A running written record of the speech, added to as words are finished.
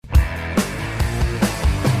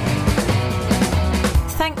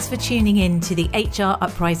Thanks for tuning in to the HR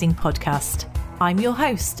Uprising podcast. I'm your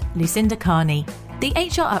host, Lucinda Carney. The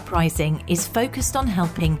HR Uprising is focused on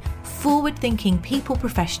helping forward-thinking people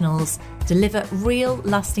professionals deliver real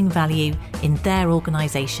lasting value in their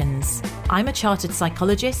organisations. I'm a chartered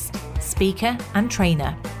psychologist, speaker and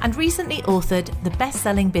trainer, and recently authored the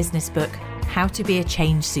best-selling business book, How to Be a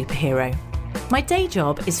Change Superhero. My day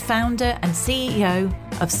job is founder and CEO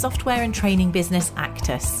of software and training business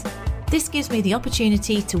Actus. This gives me the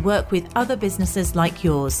opportunity to work with other businesses like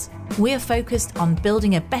yours. We are focused on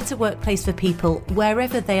building a better workplace for people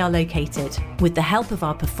wherever they are located, with the help of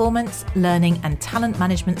our performance, learning and talent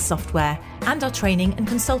management software and our training and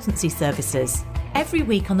consultancy services. Every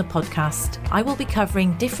week on the podcast, I will be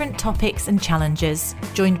covering different topics and challenges,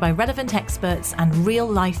 joined by relevant experts and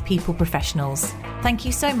real-life people professionals. Thank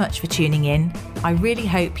you so much for tuning in. I really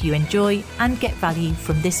hope you enjoy and get value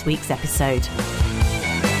from this week's episode.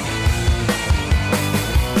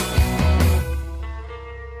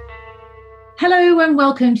 Hello and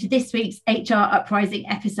welcome to this week's HR Uprising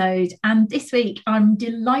episode. And this week, I'm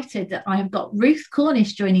delighted that I have got Ruth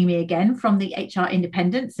Cornish joining me again from the HR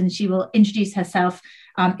Independents, and she will introduce herself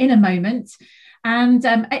in a moment. And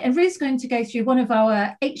Ruth's going to go through one of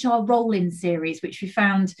our HR roll-in series, which we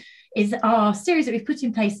found is our series that we've put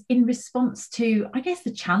in place in response to, I guess,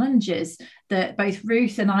 the challenges that both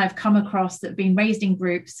Ruth and I have come across that have been raised in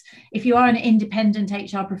groups. If you are an independent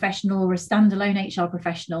HR professional or a standalone HR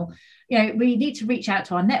professional, you know, we need to reach out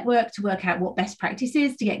to our network to work out what best practice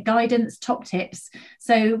is, to get guidance, top tips.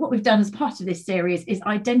 So what we've done as part of this series is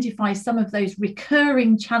identify some of those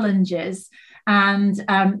recurring challenges and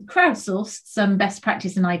crowdsourced some best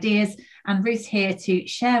practice and ideas. And Ruth's here to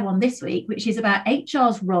share one this week, which is about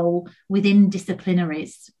HR's role within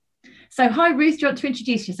disciplinaries. So hi, Ruth, do you want to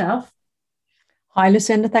introduce yourself? Hi,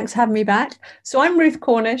 Lucinda. Thanks for having me back. So I'm Ruth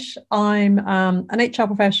Cornish. I'm an HR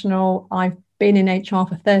professional. I've been in HR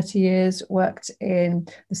for 30 years, worked in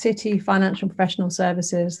the city, financial professional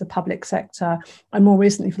services, the public sector, and more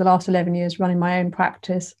recently for the last 11 years running my own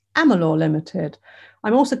practice, Amalor Limited.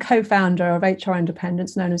 I'm also co-founder of HR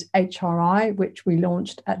Independents, known as HRI, which we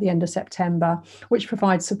launched at the end of September, which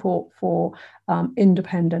provides support for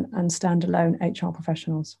independent and standalone HR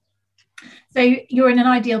professionals. So you're in an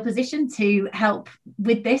ideal position to help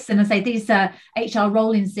with this. And I say these HR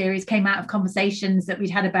roll-in series came out of conversations that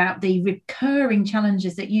we'd had about the recurring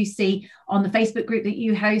challenges that you see on the Facebook group that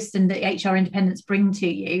you host and that HR Independents bring to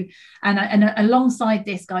you. And alongside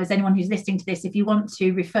this, guys, anyone who's listening to this, if you want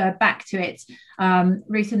to refer back to it,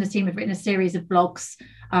 Ruth and the team have written a series of blogs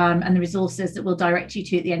and the resources that we'll direct you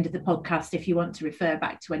to at the end of the podcast if you want to refer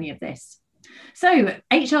back to any of this. So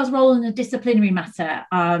HR's role in a disciplinary matter.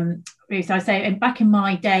 Ruth, I say back in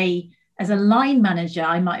my day as a line manager,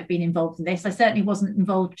 I might have been involved in this. I certainly wasn't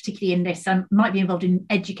involved particularly in this. I might be involved in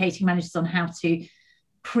educating managers on how to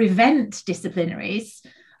prevent disciplinaries.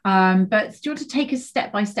 But do you want to take us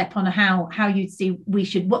step by step on how you'd see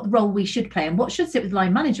what role we should play and what should sit with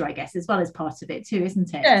line manager, I guess, as well as part of it too,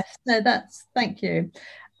 isn't it? Yes, no, thank you.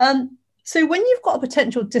 So when you've got a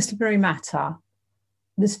potential disciplinary matter,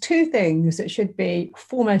 there's two things that should be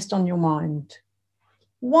foremost on your mind.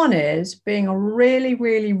 One is being really,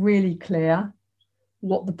 really, really clear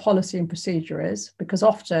what the policy and procedure is, because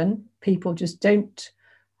often people just don't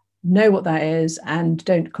know what that is and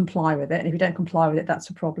don't comply with it. And if you don't comply with it,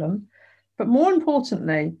 that's a problem. But more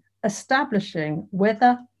importantly, establishing what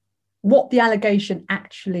the allegation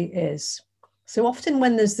actually is. So often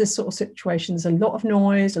when there's this sort of situation, there's a lot of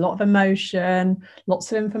noise, a lot of emotion,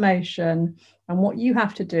 lots of information. And what you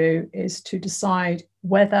have to do is to decide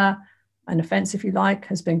whether an offence, if you like,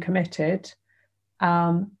 has been committed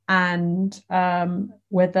and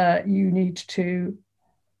whether you need to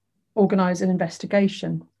organise an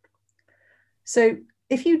investigation. So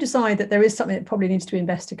if you decide that there is something that probably needs to be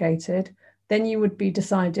investigated, then you would be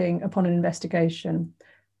deciding upon an investigation.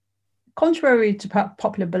 Contrary to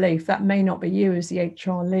popular belief, that may not be you as the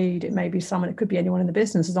HR lead. It may be someone, it could be anyone in the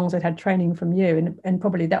business, as long as they'd had training from you. And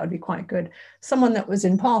probably that would be quite good. Someone that was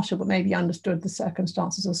impartial, but maybe understood the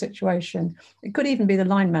circumstances or situation. It could even be the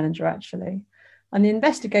line manager, actually. And the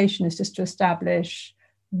investigation is just to establish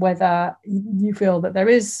whether you feel that there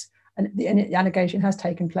is, the allegation has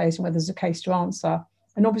taken place and whether there's a case to answer.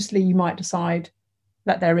 And obviously you might decide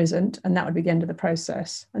that there isn't, and that would be the end of the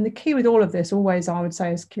process. And the key with all of this, always, I would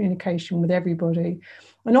say, is communication with everybody.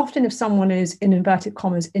 And often if someone is, in inverted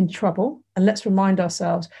commas, in trouble, and let's remind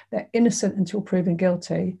ourselves they're innocent until proven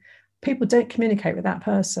guilty, people don't communicate with that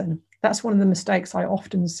person. That's one of the mistakes I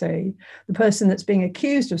often see. The person that's being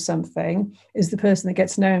accused of something is the person that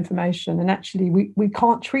gets no information. And actually, we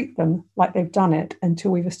can't treat them like they've done it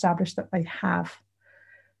until we've established that they have.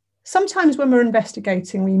 Sometimes when we're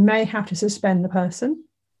investigating, we may have to suspend the person.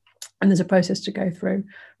 And there's a process to go through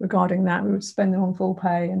regarding that. We would suspend them on full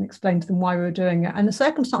pay and explain to them why we were doing it. And the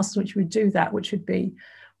circumstances which we would do that, which would be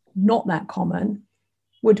not that common,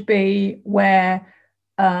 would be where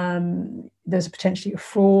there's potentially a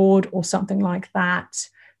fraud or something like that.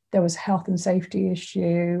 There was a health and safety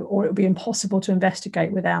issue, or it would be impossible to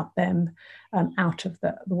investigate without them out of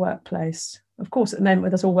the workplace. Of course, at the moment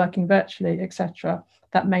with us all working virtually, etc.,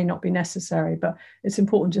 that may not be necessary, but it's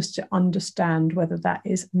important just to understand whether that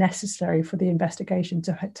is necessary for the investigation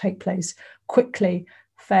to take place quickly,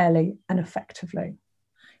 fairly, and effectively.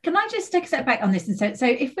 Can I just take a step back on this? And so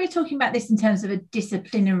if we're talking about this in terms of a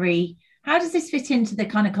disciplinary, how does this fit into the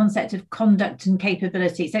kind of concept of conduct and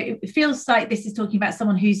capability? So it feels like this is talking about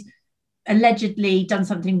someone who's allegedly done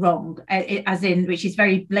something wrong, as in, which is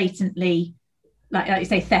very blatantly, like you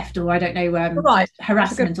say, theft, or I don't know,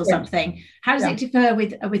 harassment or something. How does it differ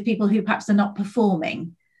with people who perhaps are not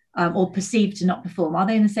performing or perceived to not perform? Are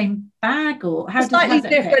they in the same bag, or how does it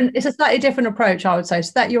different? It's a slightly different approach, I would say.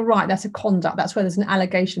 So that you're right, that's a conduct. That's where there's an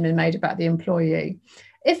allegation been made about the employee.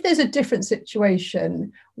 If there's a different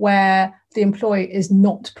situation where the employee is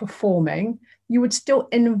not performing, you would still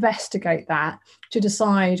investigate that to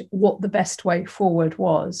decide what the best way forward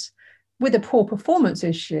was. With a poor performance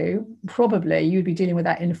issue, probably you'd be dealing with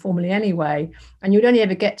that informally anyway, and you'd only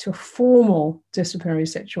ever get to a formal disciplinary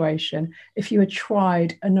situation if you had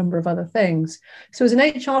tried a number of other things. So as an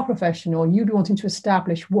HR professional, you'd be wanting to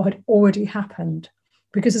establish what had already happened.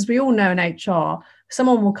 Because as we all know in HR,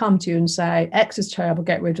 someone will come to you and say, X is terrible,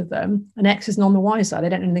 get rid of them. And X is none the wiser. They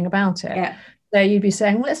don't know anything about it. Yeah. So you'd be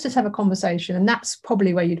saying, well, let's just have a conversation. And that's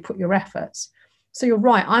probably where you'd put your efforts. So you're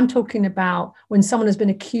right. I'm talking about when someone has been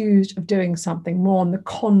accused of doing something more on the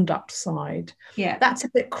conduct side. Yeah. That's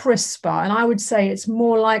a bit crisper. And I would say it's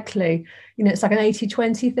more likely, it's like an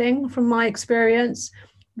 80-20 thing from my experience,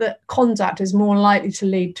 that conduct is more likely to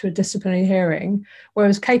lead to a disciplinary hearing,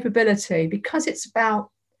 whereas capability, because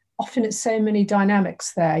often it's so many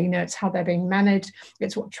dynamics there, it's how they're being managed,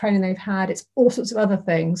 it's what training they've had, it's all sorts of other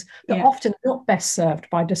things that often are not best served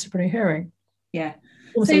by disciplinary hearing. Yeah.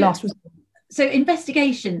 Almost the last resort. So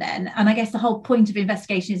investigation then, and I guess the whole point of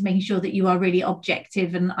investigation is making sure that you are really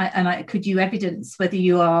objective and could you evidence whether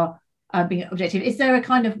you are being objective. Is there a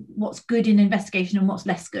kind of what's good in investigation and what's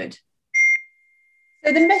less good?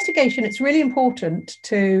 So the investigation, it's really important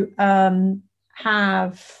to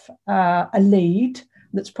have a lead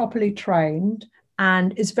that's properly trained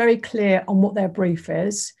and is very clear on what their brief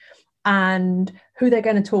is and who they're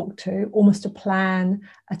going to talk to, almost a plan,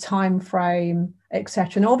 a time frame,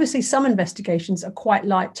 etc. And obviously some investigations are quite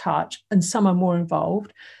light touch and some are more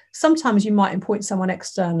involved. Sometimes you might appoint someone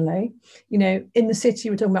externally. In the city,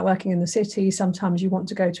 we're talking about working in the city. Sometimes you want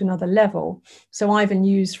to go to another level. So I even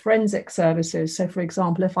use forensic services. So, for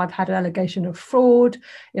example, if I've had an allegation of fraud,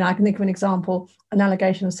 I can think of an example, an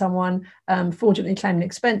allegation of someone fraudulently claiming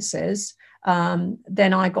expenses.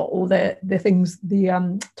 Then I got all the things, the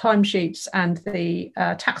timesheets and the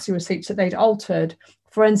taxi receipts that they'd altered,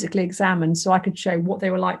 forensically examined, so I could show what they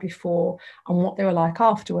were like before and what they were like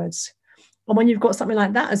afterwards. And when you've got something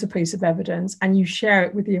like that as a piece of evidence and you share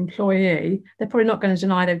it with the employee, they're probably not going to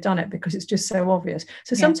deny they've done it because it's just so obvious.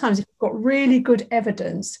 So sometimes if you've got really good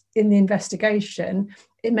evidence in the investigation,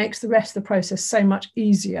 it makes the rest of the process so much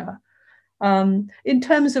easier. In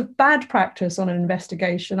terms of bad practice on an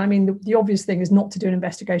investigation, I mean, the obvious thing is not to do an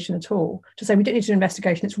investigation at all. To say we don't need to do an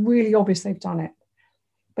investigation, it's really obvious they've done it.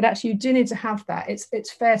 But actually, you do need to have that.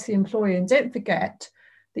 It's fair to the employee. And don't forget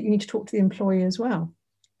that you need to talk to the employee as well.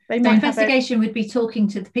 The investigation would be talking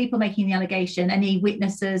to the people making the allegation, any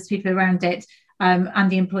witnesses, people around it, and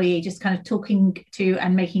the employee, just kind of talking to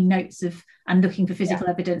and making notes of and looking for physical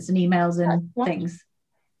evidence and emails and things.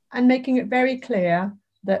 And making it very clear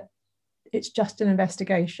that it's just an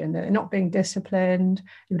investigation, that they're not being disciplined.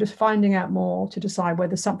 You're just finding out more to decide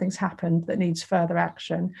whether something's happened that needs further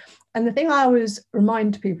action. And the thing I always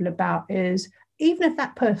remind people about is, even if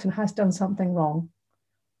that person has done something wrong,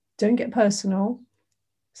 don't get personal.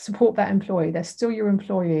 Support that employee. They're still your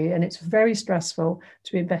employee, and it's very stressful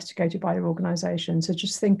to be investigated by your organisation. So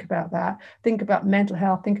just think about that. Think about mental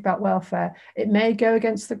health. Think about welfare. It may go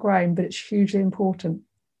against the grain, but it's hugely important.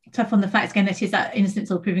 Tough on the facts. Again, it is that innocence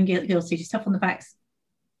or proven guilty. Just tough on the facts,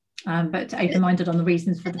 but open-minded on the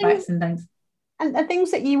reasons for the facts and things. And the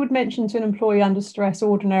things that you would mention to an employee under stress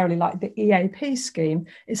ordinarily, like the EAP scheme,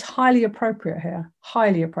 is highly appropriate here.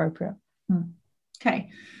 Highly appropriate.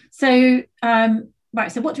 Okay. So. Right.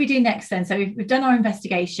 So what do we do next then? So we've done our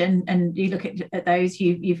investigation, and you look at those.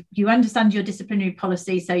 You understand your disciplinary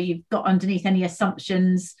policy. So you've got underneath any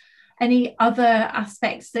assumptions, any other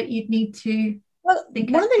aspects that you'd need to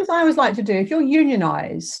think one of the things I always like to do, if you're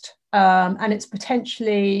unionised and it's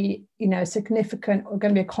potentially, significant or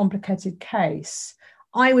going to be a complicated case,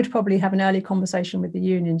 I would probably have an early conversation with the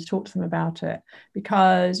union to talk to them about it,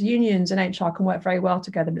 because unions and HR can work very well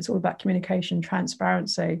together, but it's all about communication,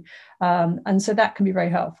 transparency. And so that can be very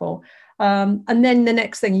helpful. And then the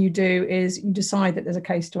next thing you do is you decide that there's a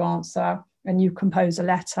case to answer, and you compose a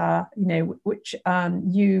letter, which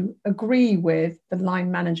you agree with the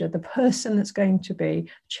line manager, the person that's going to be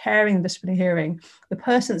chairing the disciplinary hearing, the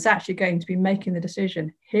person that's actually going to be making the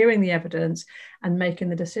decision, hearing the evidence and making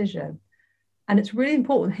the decision. And it's really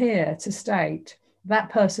important here to state that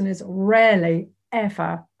person is rarely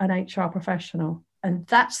ever an HR professional. And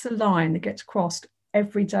that's the line that gets crossed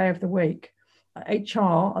every day of the week. HR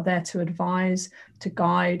are there to advise, to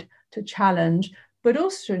guide, to challenge, but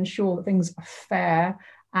also to ensure that things are fair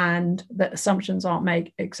and that assumptions aren't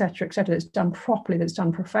made, et cetera, that it's done properly, that it's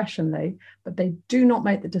done professionally, but they do not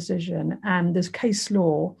make the decision. And there's case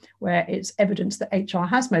law where it's evidence that HR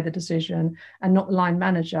has made the decision and not the line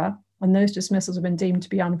manager. And those dismissals have been deemed to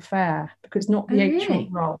be unfair because it's not the HR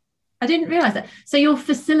role. I didn't realise that. So you're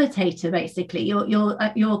facilitator, basically.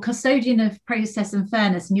 You're custodian of process and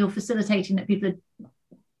fairness, and you're facilitating that people are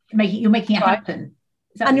making it happen.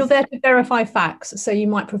 And you're there to verify facts. So you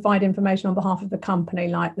might provide information on behalf of the company,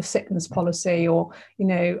 like the sickness policy or,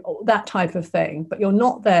 that type of thing. But you're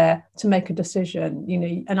not there to make a decision,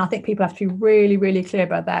 and I think people have to be really, really clear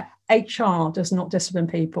about that. HR does not discipline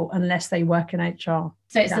people unless they work in HR.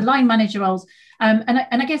 So it's the line manager roles. And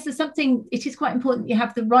I guess there's something, it is quite important you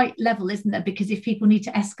have the right level, isn't there? Because if people need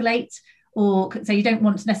to escalate, or so you don't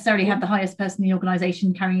want to necessarily have the highest person in the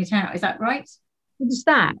organisation carrying it out. Is that right? There's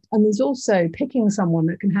that, and there's also picking someone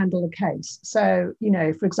that can handle a case. So,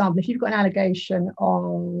 for example, if you've got an allegation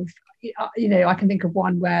of, I can think of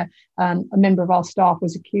one where a member of our staff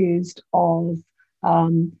was accused of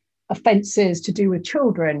offences to do with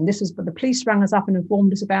children. This was, but the police rang us up and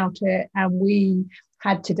informed us about it, and we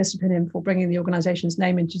had to discipline him for bringing the organisation's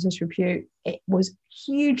name into disrepute. It was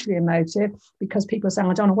hugely emotive because people are saying,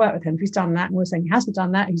 I don't want to work with him if he's done that. And we're saying he hasn't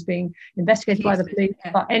done that. He's being investigated by the police.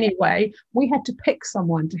 Yeah. But anyway, we had to pick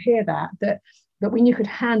someone to hear that we knew could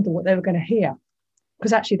handle what they were going to hear,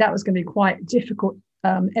 because actually that was going to be quite difficult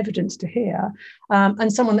evidence to hear.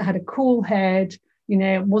 And someone that had a cool head,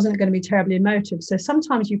 wasn't going to be terribly emotive. So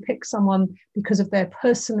sometimes you pick someone because of their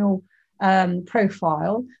personal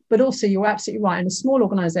profile, but also you're absolutely right. In a small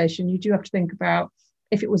organisation, you do have to think about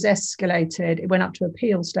if it was escalated, it went up to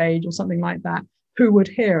appeal stage or something like that, who would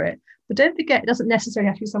hear it? But don't forget, it doesn't necessarily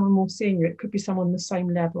have to be someone more senior. It could be someone the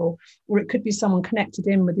same level, or it could be someone connected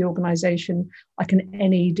in with the organisation, like an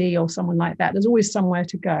NED or someone like that. There's always somewhere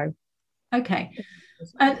to go. Okay.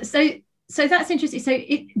 So that's interesting. So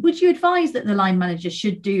would you advise that the line manager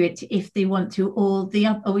should do it if they want to, or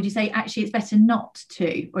would you say actually it's better not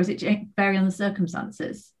to, or is it vary on the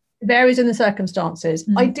circumstances? It varies in the circumstances.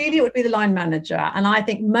 Ideally, it would be the line manager. And I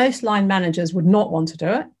think most line managers would not want to do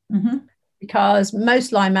it because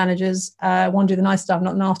most line managers want to do the nice stuff,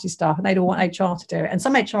 not the nasty stuff. And they'd all want HR to do it. And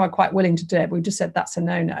some HR are quite willing to do it. But we just said that's a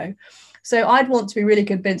no-no. So I'd want to be really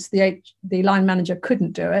convinced the line manager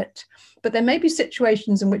couldn't do it. But there may be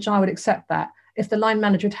situations in which I would accept that. If the line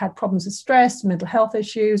manager had problems with stress, mental health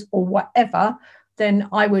issues, or whatever, then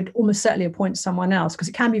I would almost certainly appoint someone else, because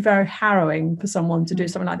it can be very harrowing for someone to do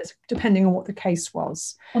something like this, depending on what the case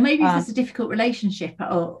was. Or maybe if it's a difficult relationship,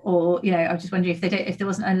 or I was just wondering if there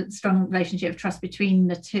wasn't a strong relationship of trust between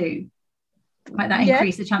the two. Might that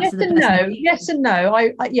increase the chances of the person? Yes and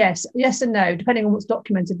no. Yes and no, depending on what's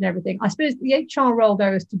documented and everything. I suppose the HR role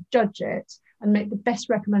there is to judge it and make the best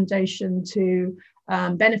recommendation to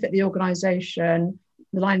benefit the organisation,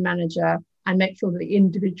 the line manager, and make sure that the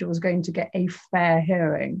individual is going to get a fair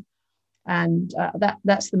hearing. And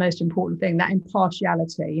that's the most important thing, that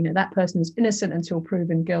impartiality. That person is innocent until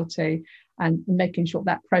proven guilty, and making sure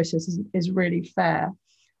that process is really fair.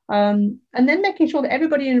 And then making sure that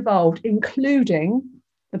everybody involved, including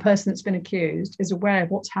the person that's been accused, is aware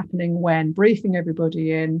of what's happening when, briefing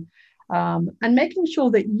everybody in, and making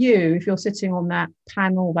sure that you, if you're sitting on that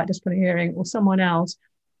panel, that disciplinary hearing, or someone else,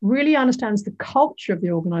 really understands the culture of the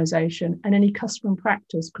organisation and any custom and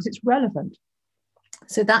practice, because it's relevant.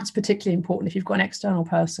 So that's particularly important if you've got an external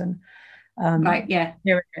person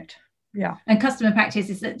hearing it. Yeah. And customer practice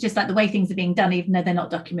is just like the way things are being done, even though they're not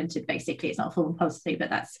documented, basically. It's not a formal policy, but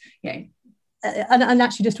that's, And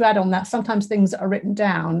actually, just to add on that, sometimes things that are written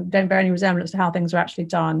down don't bear any resemblance to how things are actually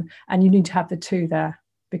done. And you need to have the two there,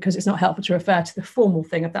 because it's not helpful to refer to the formal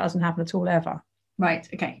thing if that doesn't happen at all ever. Right.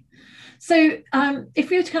 Okay. So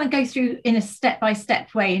if we were to kind of go through in a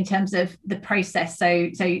step-by-step way in terms of the process, so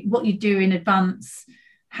what you do in advance,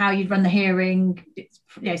 how you'd run the hearing,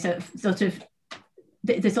 so sort of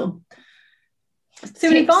the sort of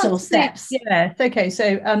in advance steps. Yeah, okay.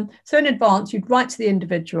 So in advance, you'd write to the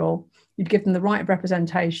individual, you'd give them the right of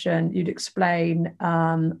representation, you'd explain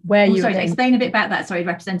where you. Sorry, explain a bit about that. Sorry,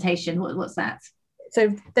 representation. What's that?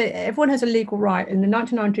 So everyone has a legal right in the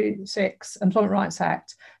 1996 Employment Rights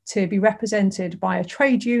Act to be represented by a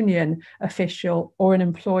trade union official or an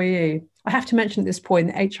employee. I have to mention at this point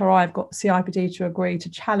that HRI have got CIPD to agree to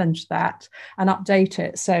challenge that and update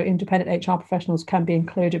it so independent HR professionals can be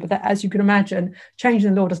included. But that, as you can imagine,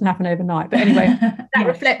 changing the law doesn't happen overnight. But anyway, that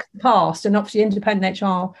reflects the past, and obviously independent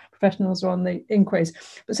HR professionals are on the increase.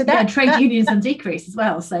 But so that trade unions on decrease as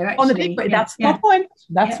well. So actually, on the decrease, that's my point.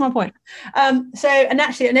 That's my point. And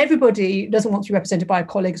everybody doesn't want to be represented by a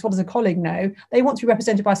colleague. So what does a colleague know? They want to be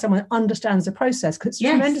represented by someone who understands the process, because it's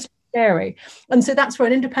tremendously scary. And so that's where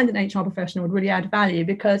an independent HR professional would really add value,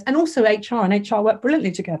 because, and also HR and HR work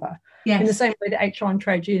brilliantly together in the same way that HR and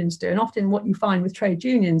trade unions do. And often what you find with trade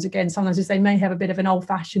unions, again, sometimes is they may have a bit of an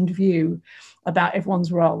old-fashioned view about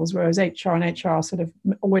everyone's roles, whereas HR and HR are sort of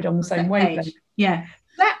already on the same wavelength. Yeah.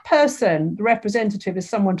 That person, the representative, is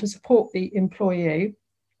someone to support the employee.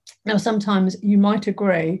 Now, sometimes you might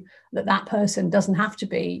agree that that person doesn't have to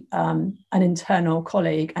be an internal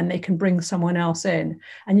colleague, and they can bring someone else in.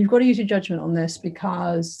 And you've got to use your judgment on this,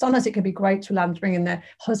 because sometimes it can be great to allow them to bring in their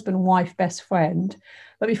husband, wife, best friend.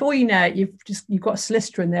 But before you know it, you've got a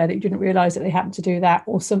solicitor in there that you didn't realise that they happened to do that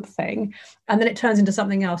or something. And then it turns into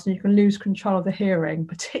something else, and you can lose control of the hearing,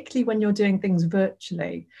 particularly when you're doing things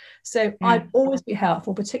virtually. So I'd always be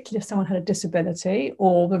helpful, particularly if someone had a disability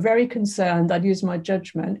or were very concerned. I'd use my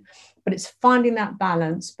judgment. But it's finding that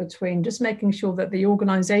balance between just making sure that the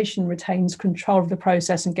organisation retains control of the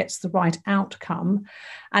process and gets the right outcome,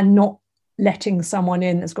 and not letting someone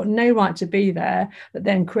in that's got no right to be there, that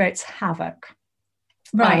then creates havoc.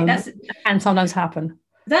 Right, that can sometimes happen.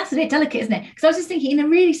 That's a bit delicate, isn't it? Because I was just thinking, in a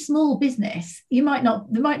really small business, there might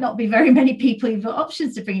not be very many people who've got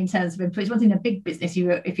options to bring in terms of employees. Once in a big business,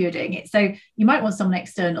 if you're doing it, so you might want someone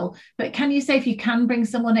external. But can you say if you can bring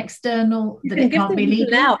someone external, that it can't be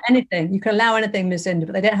legal? You can allow anything, Ms. Linda,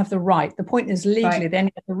 but they don't have the right. The point is, legally, they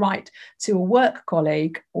only have the right to a work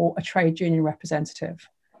colleague or a trade union representative.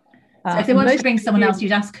 So if they wanted to bring someone else,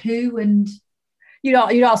 you'd ask who, and you'd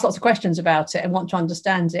ask lots of questions about it and want to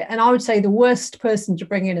understand it. And I would say the worst person to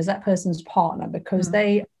bring in is that person's partner, because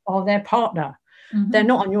they are their partner. They're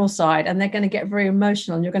not on your side, and they're going to get very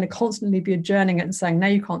emotional, and you're going to constantly be adjourning it and saying, no,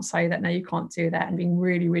 you can't say that, no, you can't do that, and being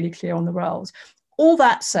really, really clear on the roles. All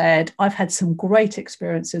that said, I've had some great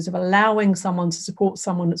experiences of allowing someone to support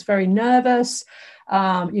someone that's very nervous.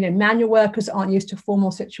 Manual workers aren't used to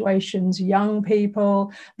formal situations, young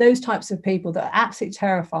people, those types of people that are absolutely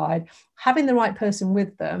terrified. Having the right person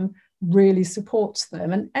with them really supports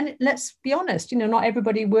them. And let's be honest, not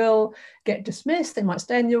everybody will get dismissed. They might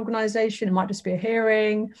stay in the organisation. It might just be a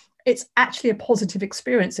hearing. It's actually a positive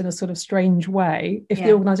experience in a sort of strange way if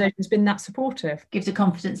the organisation has been that supportive. Gives a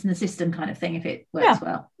confidence in the system kind of thing if it works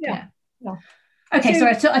well. Yeah. Okay, so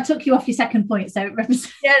I took you off your second point. So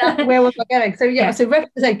where was I going? So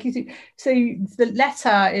the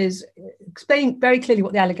letter is explaining very clearly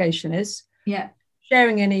what the allegation is. Yeah.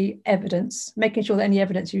 Sharing any evidence, making sure that any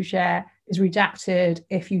evidence you share is redacted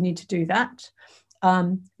if you need to do that.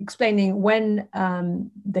 Explaining when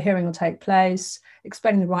the hearing will take place,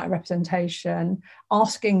 explaining the right representation,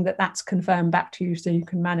 asking that that's confirmed back to you so you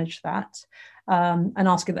can manage that, and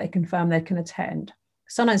asking that they confirm they can attend.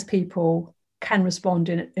 Sometimes people can respond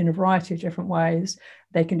in a variety of different ways.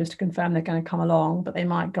 They can just confirm they're going to come along, but they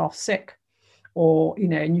might go off sick, or,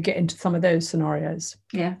 and you get into some of those scenarios.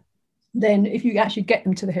 Yeah. Then if you actually get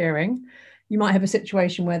them to the hearing, you might have a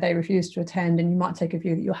situation where they refuse to attend, and you might take a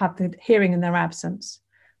view that you'll have the hearing in their absence.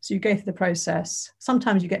 So you go through the process.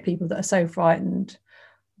 Sometimes you get people that are so frightened,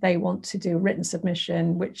 they want to do a written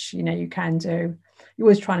submission, which, you can do. You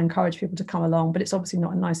always try and encourage people to come along, but it's obviously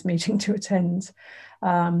not a nice meeting to attend.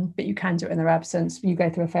 But you can do it in their absence. You go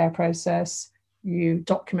through a fair process. You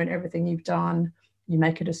document everything you've done. You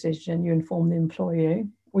make a decision. You inform the employee.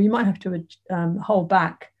 Or you might have to hold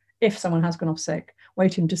back if someone has gone off sick,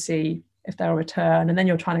 waiting to see if they'll return. And then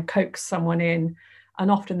you're trying to coax someone in. And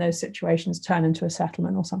often those situations turn into a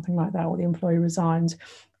settlement or something like that, or the employee resigns.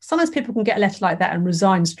 Sometimes people can get a letter like that and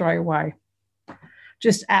resign straight away,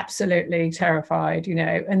 just absolutely terrified,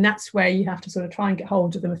 and that's where you have to sort of try and get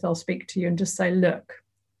hold of them if they'll speak to you, and just say, look,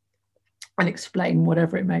 and explain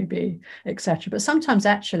whatever it may be, etc. But sometimes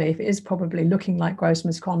actually, if it is probably looking like gross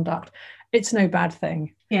misconduct, it's no bad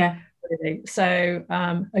thing. Yeah. really. So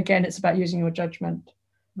again, it's about using your judgment.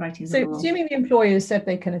 Writing the So law. assuming the employer has said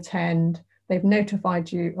they can attend, they've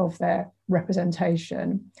notified you of their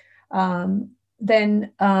representation,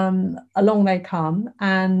 then along they come,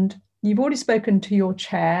 and you've already spoken to your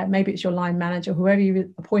chair, maybe it's your line manager, whoever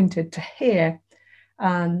you appointed, to hear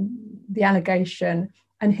the allegation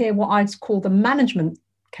and hear what I'd call the management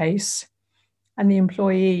case and the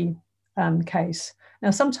employee case.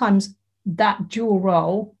 Now, sometimes that dual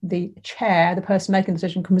role, the chair, the person making the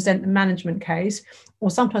decision, can present the management case,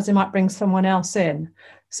 or sometimes they might bring someone else in.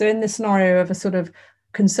 So in the scenario of a sort of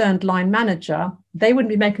concerned line manager, they wouldn't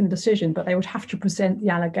be making the decision, but they would have to present the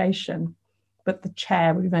allegation, but the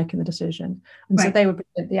chair would be making the decision. And so they would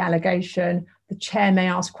present the allegation, the chair may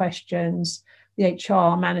ask questions, the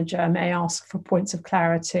HR manager may ask for points of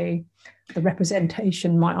clarity, the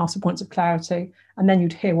representation might ask for points of clarity, and then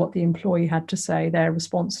you'd hear what the employee had to say, their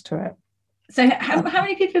response to it. So how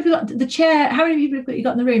many people have you got? The chair, how many people have you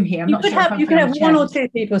got in the room here? You could have one or two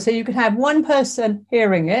people. So you could have one person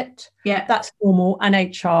hearing it. Yeah. That's normal, and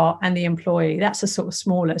HR and the employee. That's the sort of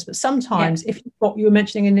smallest. But sometimes if you've got, you were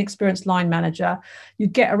mentioning an experienced line manager, you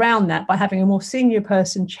get around that by having a more senior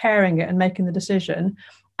person chairing it and making the decision,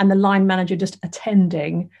 and the line manager just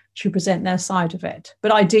attending to present their side of it.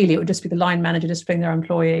 But ideally, it would just be the line manager just bring their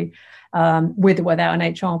employee with or without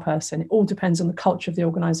an HR person. It all depends on the culture of the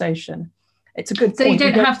organisation. It's a good so point.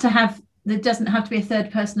 You don't have to have, there doesn't have to be a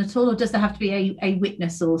third person at all, or does there have to be a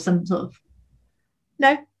witness or some sort of?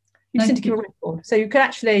 No, you just need to keep a record. So you could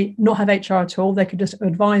actually not have HR at all. They could just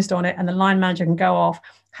advised on it, and the line manager can go off,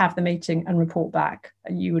 have the meeting and report back.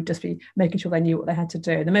 And you would just be making sure they knew what they had to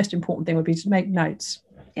do. The most important thing would be to make notes.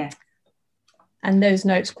 Yeah. And those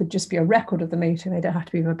notes could just be a record of the meeting. They don't have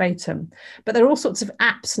to be verbatim. But there are all sorts of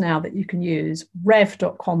apps now that you can use.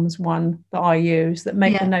 Rev.com's one that I use that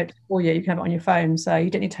make the notes for you. You can have it on your phone. So you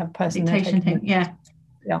don't need to have a person there taking thing. Yeah.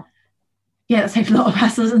 Yeah, that saves a lot of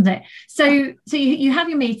hassle, doesn't it? So you have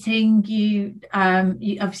your meeting. You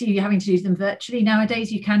obviously you're having to do them virtually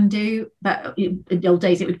nowadays. You can do, but in the old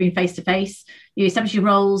days it would have been face to face. You establish your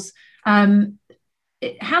roles.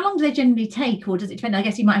 How long do they generally take, or does it depend? I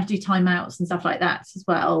guess you might have to do timeouts and stuff like that as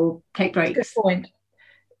well, take breaks. Good point.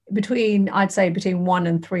 I'd say between 1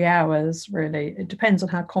 and 3 hours, really. It depends on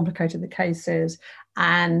how complicated the case is.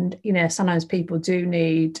 And, sometimes people do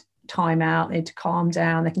need time out, need to calm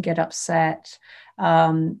down, they can get upset.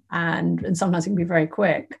 And sometimes it can be very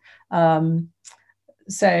quick.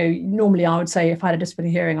 So normally I would say if I had a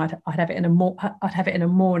disciplinary hearing, I'd have it in a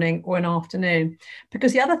morning or an afternoon.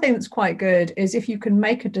 Because the other thing that's quite good is if you can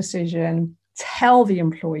make a decision, tell the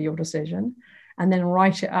employee your decision, and then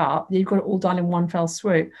write it up, you've got it all done in one fell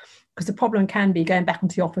swoop. Because the problem can be going back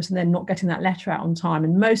into the office and then not getting that letter out on time.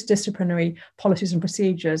 And most disciplinary policies and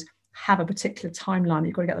procedures have a particular timeline.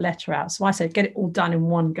 You've got to get the letter out. So I say get it all done in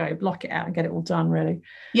one go, block it out and get it all done, really.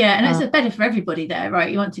 Yeah, and it's better for everybody there, right?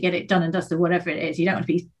 You want to get it done and dusted, whatever it is. You don't want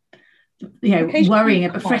to be worrying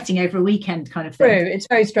about fretting over a weekend kind of thing. True, it's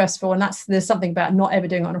very stressful, and there's something about not ever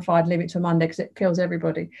doing it on a Friday, leave it to Monday, because it kills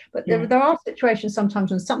everybody. But there are situations sometimes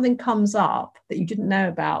when something comes up that you didn't know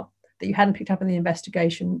about, that you hadn't picked up in the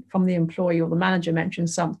investigation from the employee, or the manager mentioned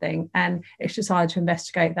something and it's decided to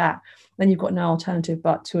investigate that. Then you've got no alternative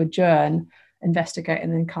but to adjourn, investigate,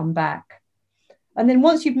 and then come back. And then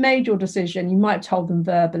once you've made your decision, you might have told them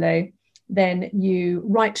verbally, then you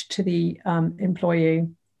write to the employee,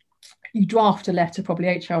 you draft a letter, probably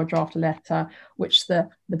HR would draft a letter, which the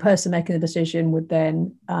person making the decision would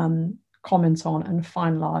then comment on and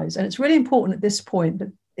finalise. And it's really important at this point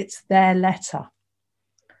that it's their letter,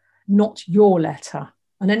 not your letter.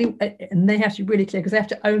 And they have to be really clear, because they have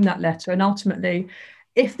to own that letter. And ultimately,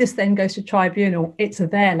 if this then goes to tribunal, it's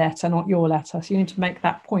their letter, not your letter. So you need to make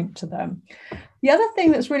that point to them. The other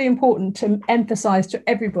thing that's really important to emphasise to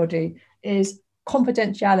everybody is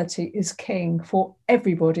confidentiality is king for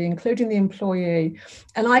everybody, including the employee.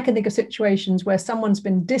 And I can think of situations where someone's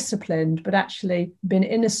been disciplined but actually been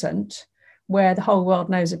innocent, where the whole world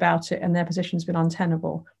knows about it and their position's been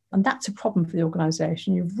untenable. And that's a problem for the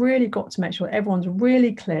organisation. You've really got to make sure everyone's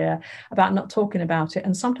really clear about not talking about it.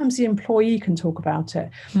 And sometimes the employee can talk about it.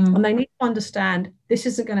 And they need to understand this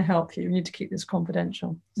isn't going to help you. You need to keep this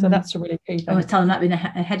confidential. So that's a really key thing. I tell them that being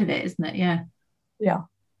ahead of it, isn't it? Yeah. Yeah.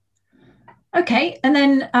 Okay. And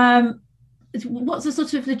then what's the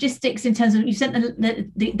sort of logistics in terms of, you sent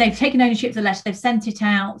they've taken ownership of the letter, they've sent it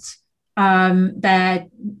out.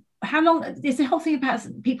 how long is the whole thing about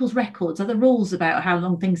people's records? Are there rules about how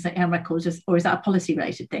long things stay on records, or is that a policy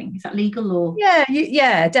related thing? Is that legal or?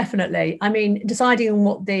 Yeah, definitely. I mean, deciding on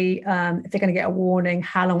what the if they're going to get a warning,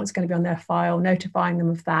 how long it's going to be on their file, notifying them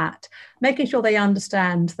of that, making sure they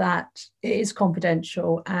understand that it is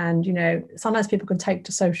confidential, and sometimes people can take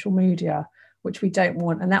to social media, which we don't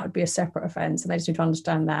want, and that would be a separate offence, and they just need to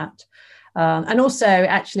understand that. And also,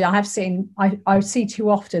 actually, I see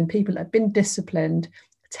too often people that have been disciplined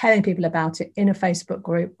telling people about it in a Facebook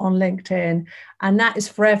group, on LinkedIn, and that is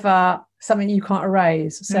forever something you can't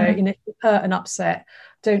erase. So, if you're hurt and upset,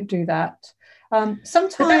 don't do that.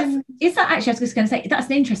 Sometimes is that actually, I was just going to say, that's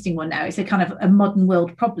an interesting one now. It's a kind of a modern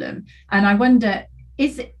world problem. And I wonder,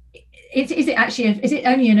 is it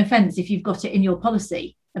only an offence if you've got it in your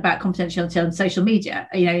policy about confidentiality on social media?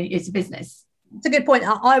 It's a business. It's a good point.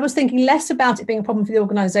 I was thinking less about it being a problem for the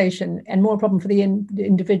organisation and more a problem for the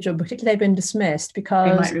individual, particularly they've been dismissed, because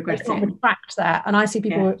they might regret they can't retract that. And I see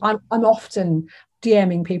people, I'm often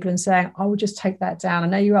DMing people and saying, I will just take that down. I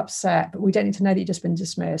know you're upset, but we don't need to know that you've just been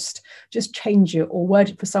dismissed. Just change it or word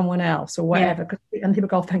it for someone else or whatever. And people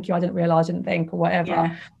go, oh, thank you, I didn't realise, I didn't think, or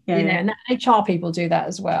whatever. And HR people do that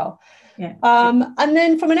as well. Yeah. And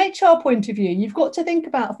then from an HR point of view, you've got to think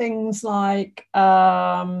about things like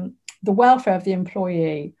the welfare of the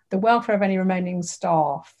employee, the welfare of any remaining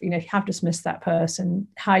staff. If you have dismissed that person,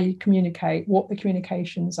 how you communicate, what the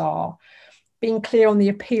communications are, being clear on the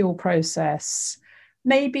appeal process.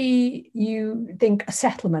 Maybe you think a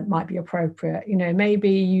settlement might be appropriate.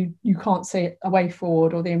 Maybe you can't see a way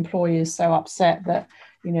forward, or the employee is so upset that,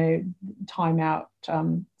 timeout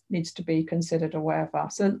needs to be considered or whatever.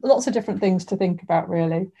 So lots of different things to think about,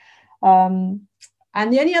 really.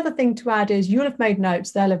 And the only other thing to add is you'll have made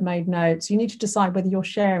notes, they'll have made notes. You need to decide whether you're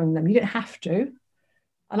sharing them. You don't have to.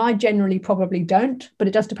 And I generally probably don't, but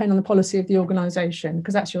it does depend on the policy of the organisation,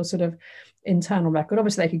 because that's your sort of internal record.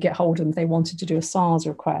 Obviously, they could get hold of them if they wanted to do a SARS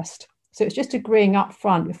request. So it's just agreeing up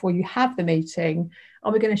front before you have the meeting,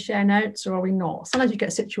 are we going to share notes or are we not? Sometimes you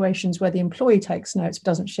get situations where the employee takes notes but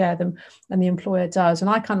doesn't share them, and the employer does. And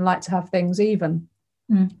I kind of like to have things even.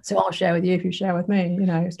 So I'll share with you if you share with me.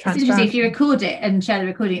 It's transparent. If you record it and share the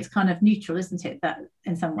recording, it's kind of neutral, isn't it? That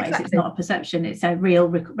in some ways It's not a perception; it's a real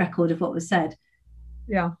record of what was said.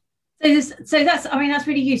 Yeah. So that's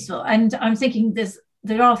really useful. And I'm thinking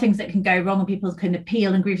there are things that can go wrong, and people can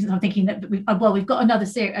appeal and grievances. I'm thinking that we've got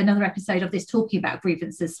another episode of this talking about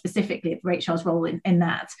grievances specifically for HR's role in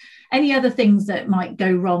that. Any other things that might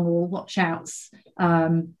go wrong or watch outs?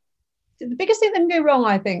 The biggest thing that can go wrong,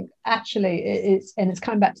 I think, actually, it's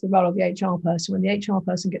coming back to the role of the HR person. When the HR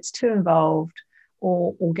person gets too involved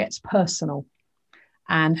or gets personal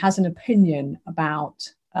and has an opinion about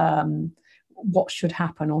what should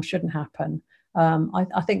happen or shouldn't happen,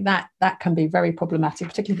 I think that can be very problematic,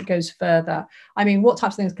 particularly if it goes further. I mean, what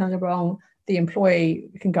types of things can go wrong? The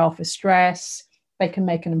employee can go off with stress. They can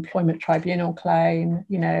make an employment tribunal claim,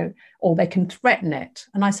 or they can threaten it.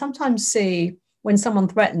 And I sometimes see, when someone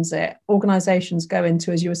threatens it, organisations go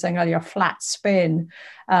into, as you were saying earlier, a flat spin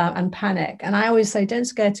and panic. And I always say, don't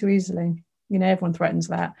scare too easily. Everyone threatens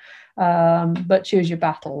that. But choose your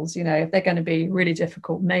battles. If they're going to be really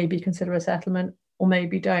difficult, maybe consider a settlement, or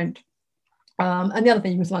maybe don't. And the other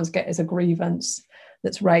thing you can sometimes get is a grievance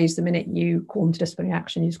that's raised the minute you call them to disciplinary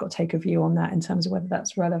action. You've just got to take a view on that in terms of whether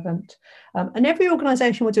that's relevant. And every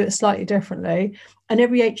organisation will do it slightly differently, and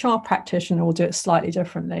every HR practitioner will do it slightly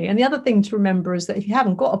differently. And the other thing to remember is that if you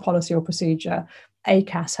haven't got a policy or procedure,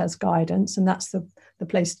 ACAS has guidance, and that's the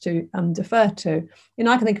place to defer to.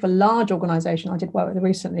 I can think of a large organisation I did work with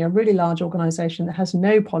recently, a really large organisation that has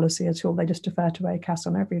no policy at all. They just defer to ACAS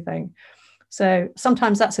on everything. So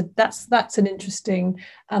sometimes that's an interesting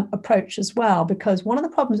approach as well, because one of the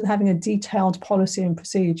problems with having a detailed policy and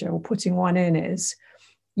procedure, or putting one in, is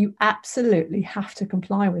you absolutely have to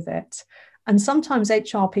comply with it. And sometimes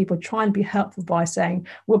HR people try and be helpful by saying,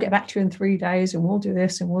 we'll get back to you in 3 days and we'll do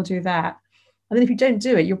this and we'll do that. And then if you don't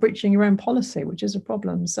do it, you're breaching your own policy, which is a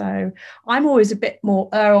problem. So I'm always a bit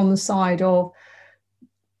more on the side of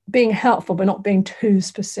being helpful, but not being too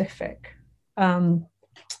specific.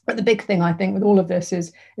 But the big thing, I think, with all of this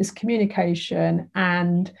is communication,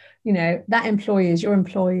 and that employee is your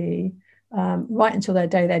employee right until their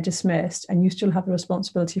day they're dismissed, and you still have the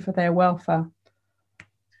responsibility for their welfare.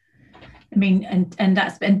 I mean,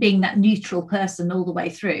 and being that neutral person all the way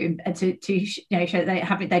through, and to show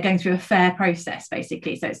that they're going through a fair process,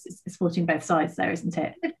 basically. So it's supporting both sides there, isn't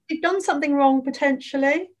it? They've done something wrong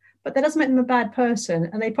potentially, but that doesn't make them a bad person,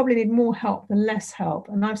 and they probably need more help than less help.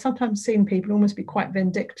 And I've sometimes seen people almost be quite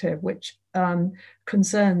vindictive, which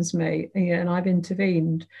concerns me, and I've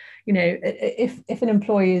intervened. If an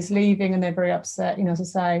employee is leaving and they're very upset, as I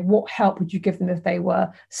say, what help would you give them if they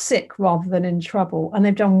were sick rather than in trouble and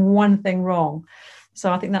they've done one thing wrong?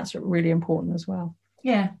 So I think that's really important as well.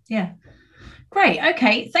 Yeah. Great.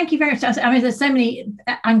 Okay. Thank you very much. I mean, there's so many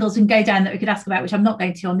angles we can go down that we could ask about, which I'm not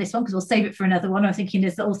going to on this one because we'll save it for another one. I'm thinking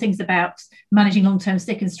there's all things about managing long-term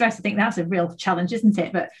sick and stress. I think that's a real challenge, isn't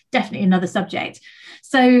it? But definitely another subject.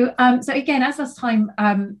 So again, as last time,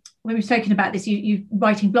 when we've spoken about this, you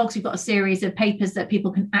writing blogs, you've got a series of papers that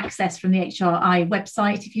people can access from the HRI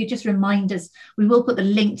website. If you just remind us, we will put the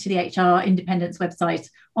link to the HR Independence website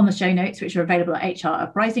on the show notes, which are available at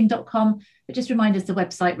hruprising.com. But just remind us the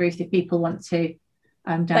website, Ruth, if people want to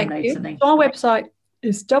download something. So our website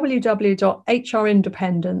is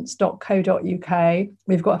www.hrindependence.co.uk.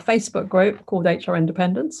 We've got a Facebook group called HR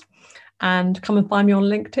Independence, and come and find me on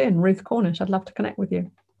LinkedIn, Ruth Cornish. I'd love to connect with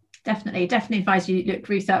you. Definitely advise you look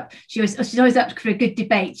Ruth up. She's always up for a good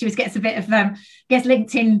debate. She always gets a bit of gets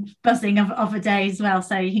LinkedIn buzzing of a day as well.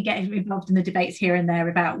 So you can get involved in the debates here and there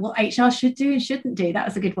about what HR should do and shouldn't do. That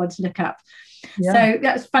was a good one to look up. Yeah. So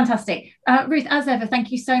that was fantastic. Ruth, as ever,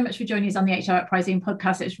 thank you so much for joining us on the HR Uprising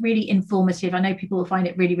podcast. It was really informative. I know people will find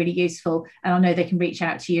it really, really useful, and I know they can reach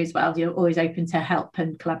out to you as well. You're always open to help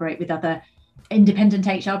and collaborate with other independent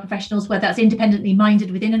HR professionals, whether that's independently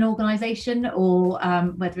minded within an organisation or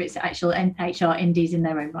whether it's actual HR indies in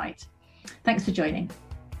their own right. Thanks for joining.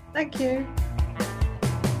 Thank you.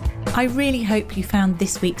 I really hope you found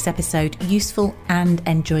this week's episode useful and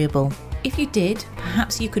enjoyable. If you did,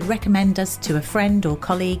 perhaps you could recommend us to a friend or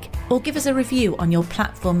colleague, or give us a review on your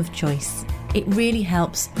platform of choice. It really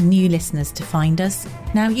helps new listeners to find us.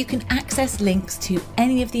 Now you can access links to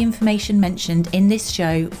any of the information mentioned in this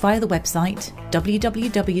show via the website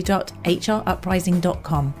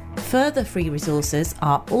www.hruprising.com. Further free resources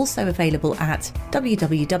are also available at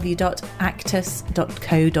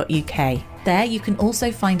www.actus.co.uk. There you can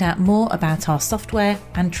also find out more about our software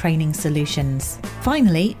and training solutions.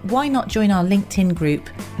 Finally, why not join our LinkedIn group,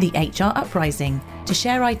 the HR Uprising, to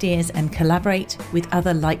share ideas and collaborate with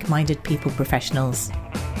other like-minded people professionals.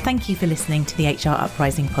 Thank you for listening to the HR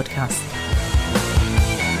Uprising podcast.